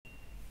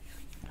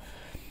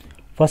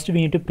First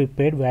we need to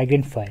prepare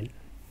Vagrant file.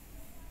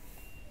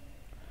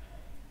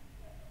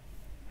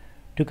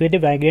 To create a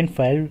Vagrant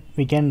file,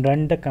 we can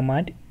run the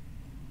command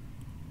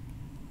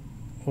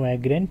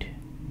Vagrant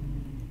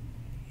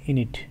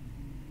init.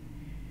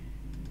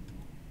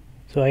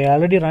 So I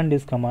already run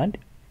this command.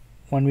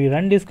 When we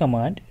run this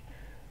command,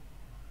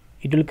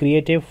 it will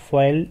create a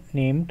file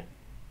named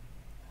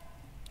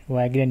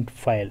Vagrant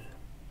file.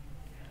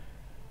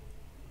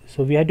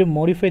 So we have to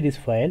modify this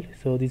file.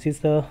 So this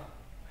is the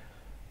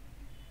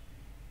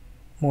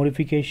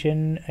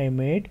modification I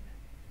made.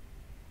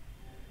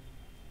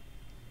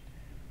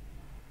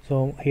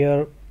 So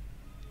here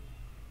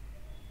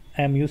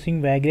I am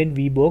using Vagrant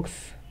VBox.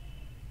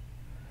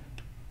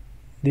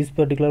 This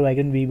particular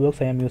Vagrant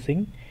VBox I am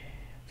using.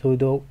 So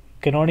the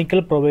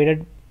Canonical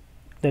provided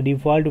the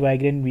default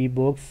Vagrant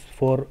VBox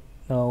for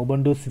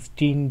Ubuntu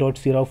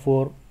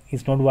 16.04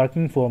 is not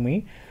working for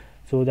me.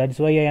 So that's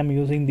why I am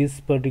using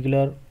this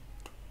particular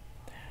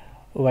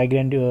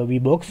Vagrant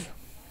VBox.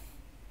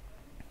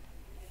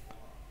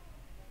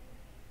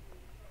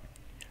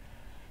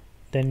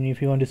 Then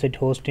if you want to set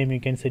host name, you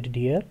can set it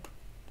here.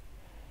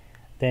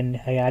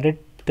 Then I added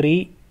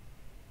 3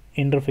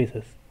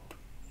 interfaces.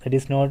 That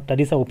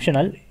is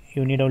optional.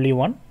 You need only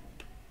one.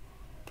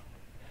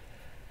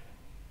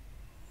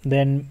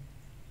 Then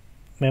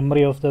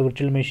memory of the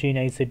virtual machine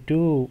I set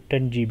to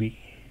 10 GB.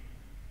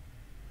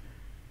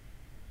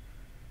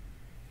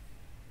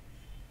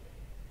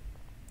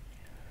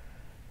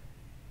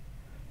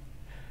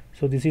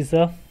 So this is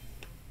a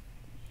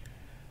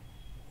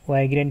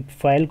Vagrant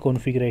file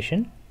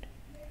configuration.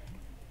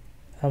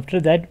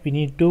 After that, we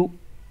need to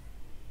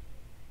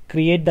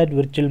create that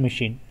virtual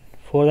machine.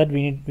 For that,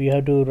 we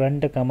have to run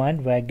the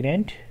command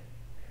Vagrant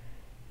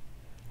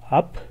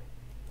up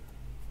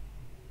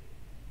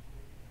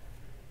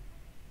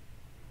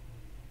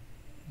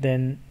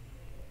then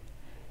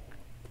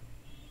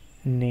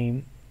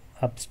name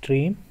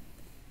upstream.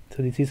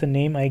 So this is a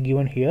name I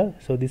given here,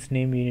 so this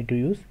name we need to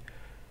use.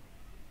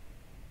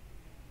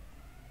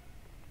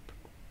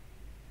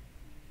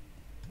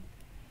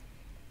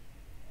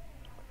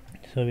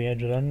 So we have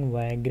to run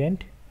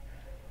Vagrant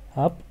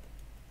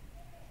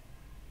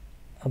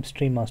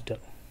upstream master.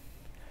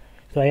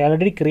 So I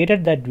already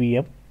created that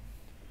VM.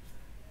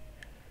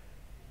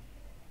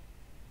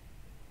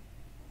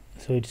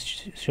 So it's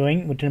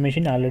showing virtual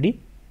machine already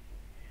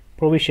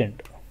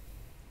provisioned.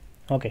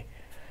 Okay,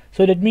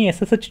 so let me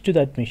SSH to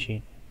that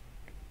machine.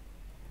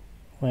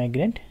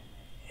 Vagrant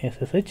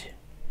SSH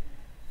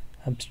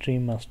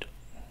upstream master.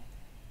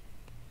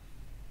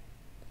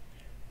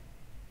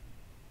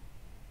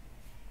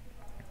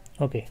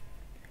 Okay,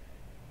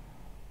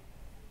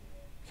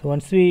 so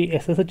once we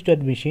SSH to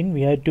that machine,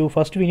 we have to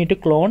we need to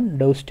clone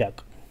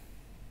DevStack.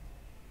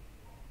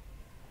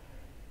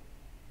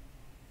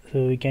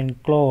 So we can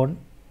clone,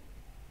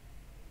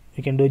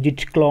 we can do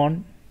git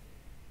clone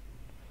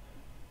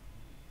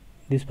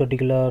this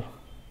particular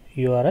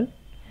URL.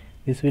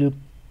 This will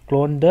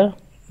clone the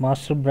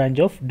master branch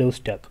of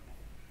DevStack.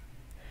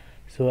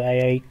 So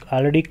I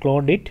already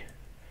cloned it.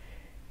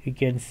 You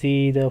can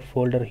see the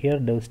folder here,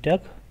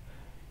 DevStack.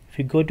 If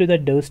you go to the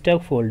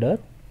DevStack folder,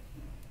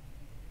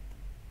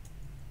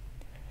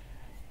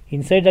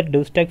 inside that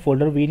DevStack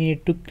folder we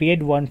need to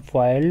create one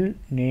file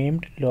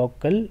named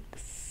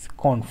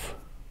local.conf.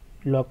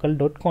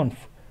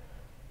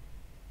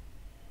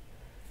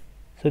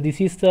 So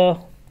this is the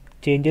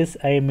changes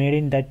I made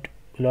in that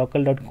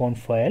local.conf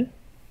file.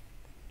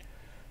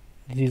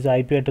 This is the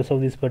IP address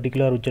of this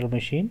particular virtual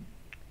machine.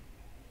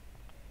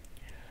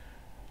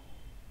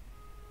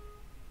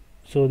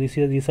 So these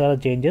are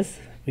the changes,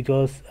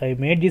 because I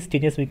made these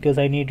changes because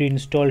I need to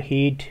install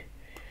heat,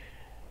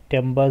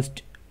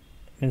 tempest,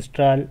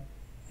 install,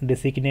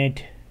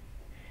 designate.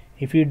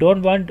 If you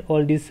don't want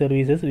all these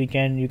services, you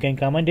can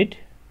comment it.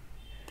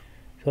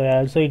 So I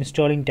also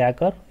installing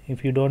Tacker.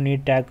 If you don't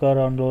need Tacker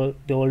on all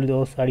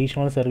those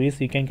additional service,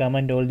 you can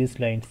comment all these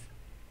lines.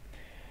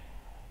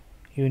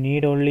 You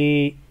need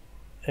only,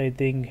 I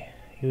think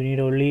you need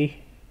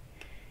only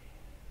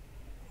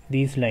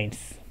these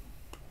lines.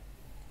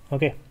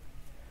 Okay.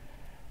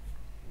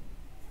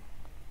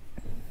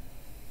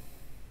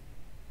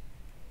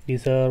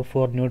 These are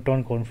for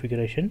Neutron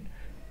configuration.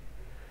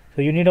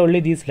 So you need only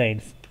these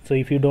lines. So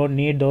if you don't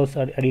need those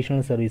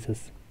additional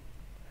services.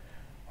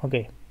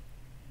 Okay.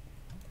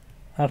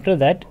 After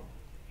that,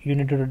 you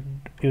need to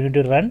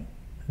run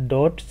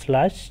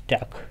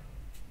 /stack.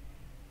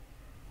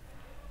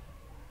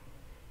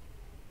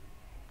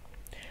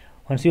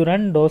 Once you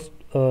run those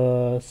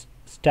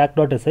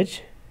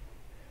stack.sh,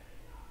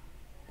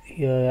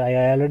 I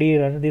already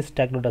run this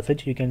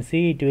stack.sh. You can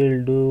see it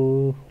will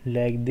do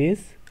like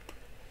this.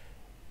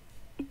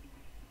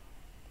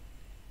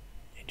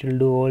 It will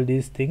do all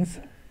these things,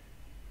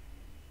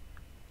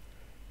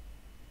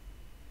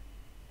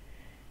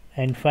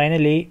 and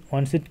finally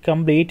once it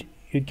complete,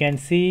 you can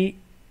see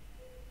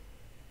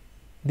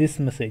this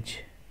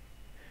message,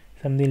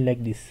 something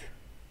like this.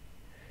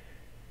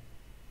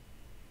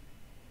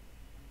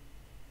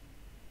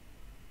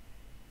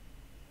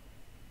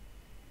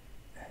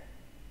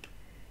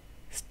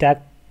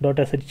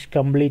 stack.sh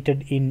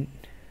completed in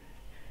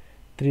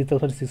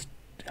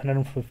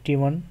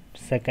 3651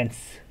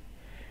 seconds,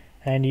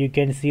 and you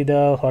can see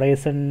the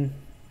horizon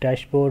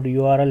dashboard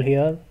URL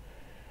here,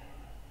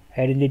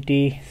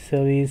 identity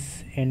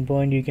service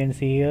endpoint you can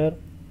see here,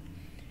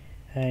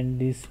 and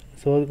this.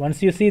 So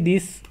once you see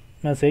this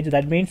message,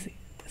 that means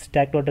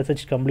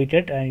stack.sh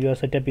completed and your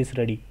setup is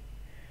ready.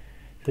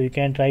 So you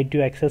can try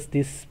to access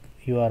this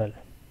URL.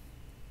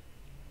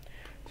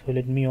 So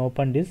let me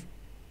open this.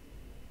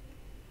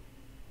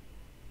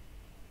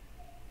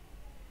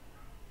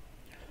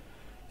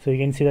 So you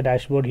can see the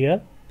dashboard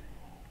here.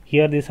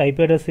 Here this IP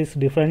address is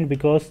different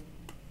because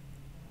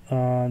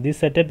this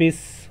setup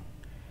is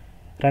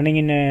running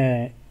in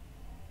a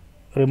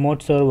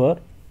remote server.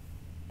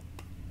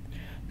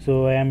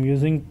 So I am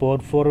using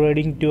port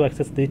forwarding to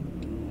access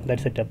that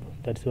setup.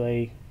 That's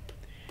why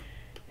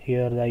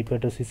here the IP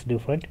address is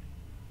different.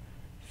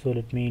 So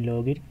let me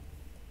log in.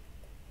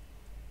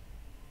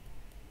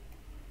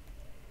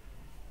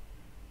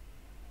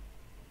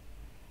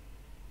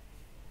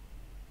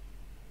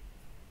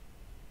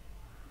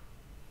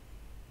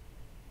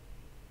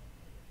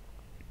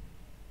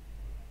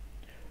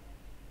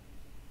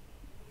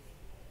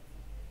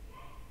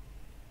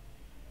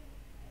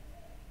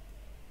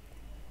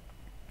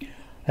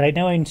 Right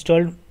now I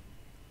installed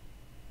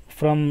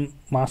from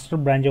master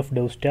branch of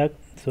Devstack.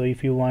 So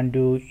if you want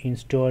to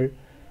install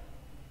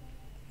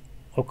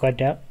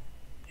ocata,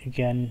 you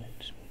can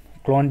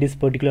clone this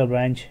particular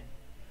branch.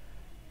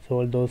 So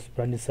all those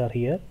branches are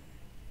here,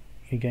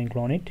 you can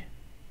clone it.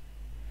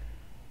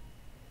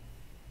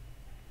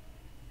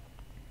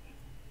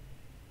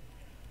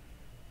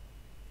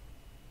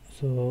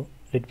 So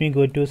let me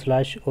go to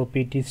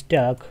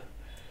 /opt-stack.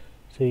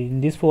 So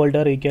in this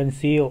folder you can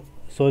see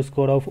source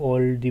code of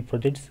all the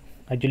projects.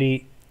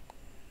 Actually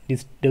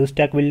this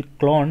Devstack will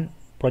clone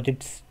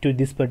projects to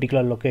this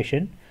particular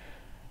location,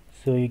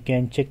 so you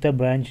can check the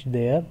branch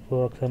there.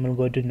 For example,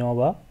 go to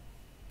Nova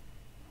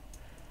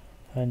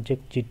and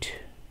check git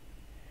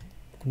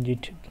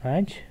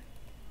branch.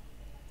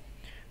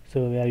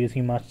 So we are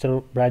using master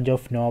branch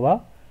of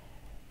Nova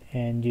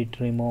and git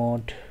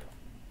remote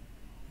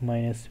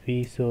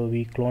 -v, so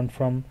we clone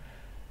from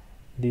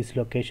this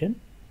location.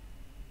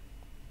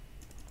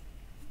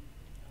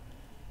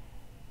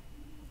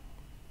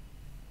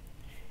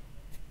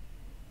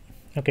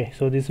 Okay,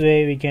 so this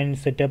way we can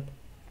set up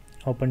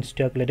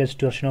Openstack, latest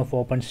version of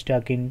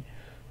Openstack in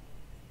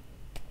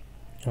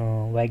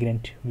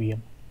Vagrant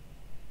VM.